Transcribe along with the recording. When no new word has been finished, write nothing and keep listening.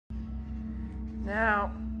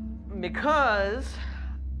Now, because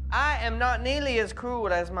I am not nearly as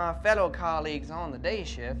cruel as my fellow colleagues on the day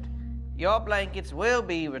shift, your blankets will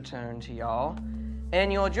be returned to y'all,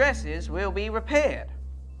 and your dresses will be repaired.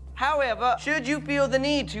 However, should you feel the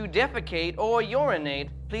need to defecate or urinate,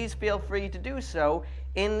 please feel free to do so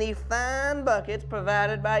in the fine buckets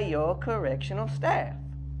provided by your correctional staff.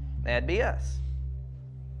 That'd be us.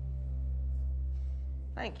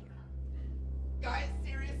 Thank you. Guys,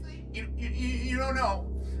 seriously? You don't know.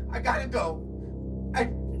 I gotta go.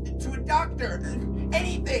 To a doctor.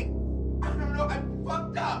 Anything. I don't know. I'm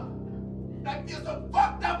fucked up. I feel so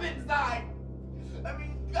fucked up inside. I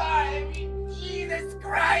mean, God, Jesus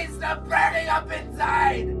Christ, I'm burning up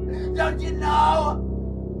inside. Don't you know?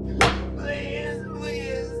 Please,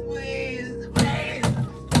 please, please, please,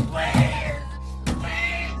 please,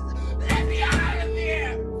 please, let me out of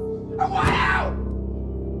here. I want out.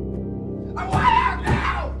 I want out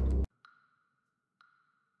now.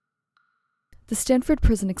 The Stanford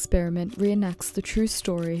Prison Experiment reenacts the true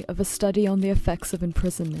story of a study on the effects of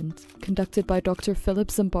imprisonment, conducted by Dr. Philip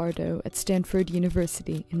Zimbardo at Stanford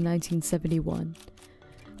University in 1971.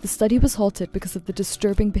 The study was halted because of the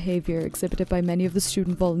disturbing behavior exhibited by many of the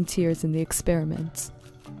student volunteers in the experiment.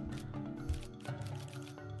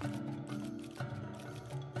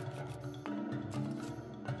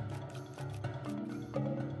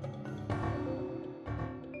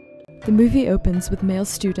 The movie opens with male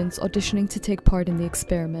students auditioning to take part in the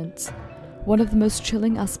experiment. One of the most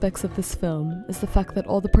chilling aspects of this film is the fact that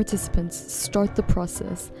all the participants start the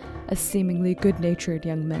process as seemingly good-natured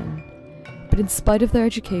young men. But in spite of their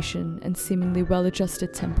education and seemingly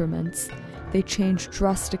well-adjusted temperaments, they change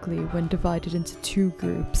drastically when divided into two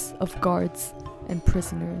groups of guards and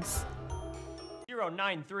prisoners.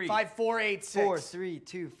 093 5486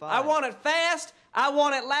 4325. I want it fast, I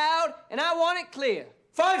want it loud, and I want it clear.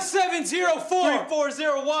 5704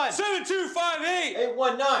 3401 7258 819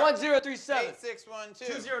 1037 8612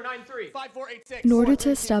 2093 5486. In order to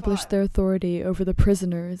establish their authority over the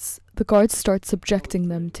prisoners, the guards start subjecting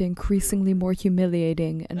them to increasingly more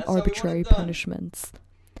humiliating and arbitrary punishments.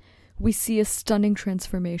 We see a stunning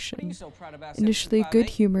transformation. Initially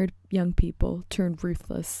good-humored young people turn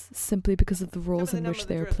ruthless simply because of the roles in which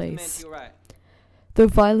they are placed. Though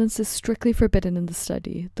violence is strictly forbidden in the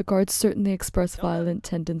study, the guards certainly express violent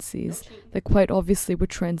tendencies that quite obviously would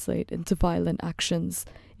translate into violent actions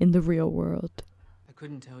in the real world. I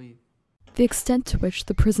couldn't tell you. The extent to which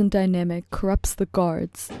the prison dynamic corrupts the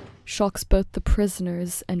guards shocks both the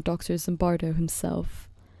prisoners and Dr. Zimbardo himself.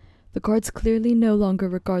 The guards clearly no longer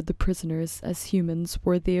regard the prisoners as humans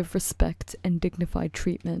worthy of respect and dignified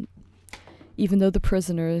treatment, even though the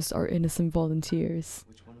prisoners are innocent volunteers.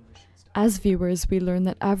 As viewers, we learn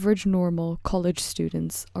that average, normal college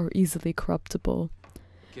students are easily corruptible.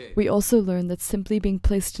 We also learn that simply being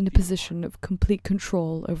placed in a position of complete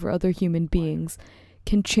control over other human beings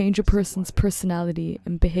can change a person's personality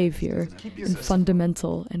and behavior in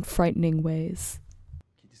fundamental and frightening ways.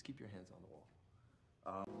 Just keep your hands on the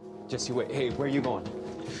wall. Jesse, wait. Hey, where are you going?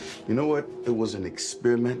 You know what? It was an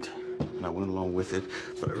experiment, and I went along with it,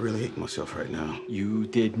 but I really hate myself right now. You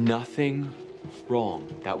did nothing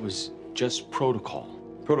wrong. That was just protocol.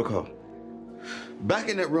 Protocol. Back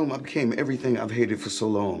in that room, I became everything I've hated for so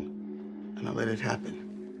long, and I let it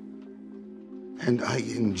happen. And I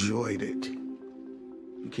enjoyed it.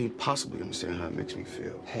 You can't possibly understand how it makes me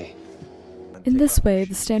feel. Hey. In this way,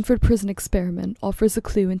 the Stanford Prison Experiment offers a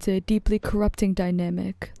clue into a deeply corrupting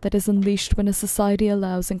dynamic that is unleashed when a society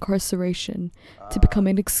allows incarceration to become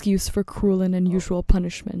an excuse for cruel and unusual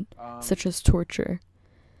punishment, such as torture.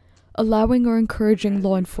 Allowing or encouraging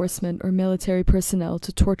law enforcement or military personnel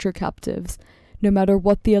to torture captives, no matter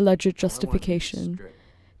what the alleged justification,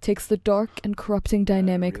 takes the dark and corrupting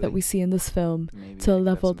dynamic that we see in this film to a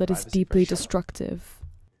level that is deeply destructive.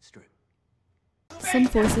 Some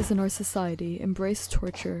forces in our society embrace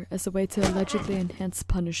torture as a way to allegedly enhance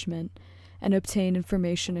punishment and obtain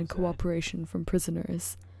information and cooperation from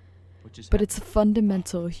prisoners. But it's a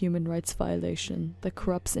fundamental human rights violation that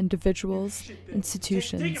corrupts individuals,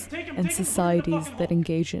 institutions, and societies that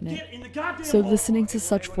engage in it. So listening to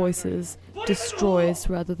such voices destroys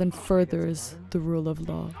rather than furthers the rule of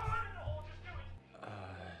law.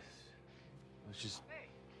 Let's just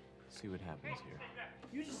see what happens here.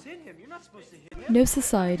 You just hit him. You're not supposed to hit him. No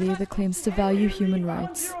society that claims to value human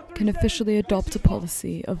rights can officially adopt a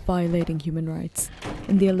policy of violating human rights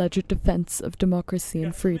in the alleged defense of democracy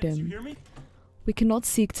and freedom. We cannot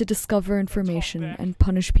seek to discover information and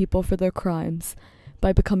punish people for their crimes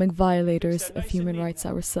by becoming violators of human rights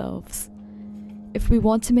ourselves. If we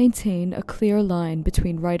want to maintain a clear line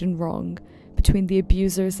between right and wrong, between the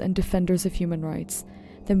abusers and defenders of human rights,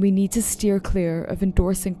 then we need to steer clear of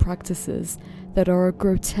endorsing practices that are a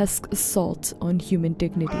grotesque assault on human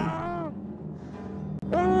dignity.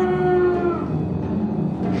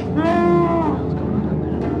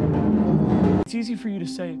 It's easy for you to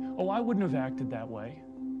say, oh, I wouldn't have acted that way.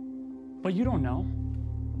 But you don't know.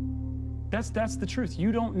 That's the truth.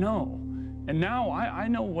 You don't know. And now I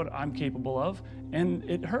know what I'm capable of, and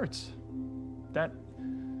it hurts. That,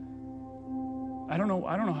 I don't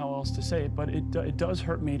know how else to say it, but it does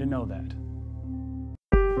hurt me to know that.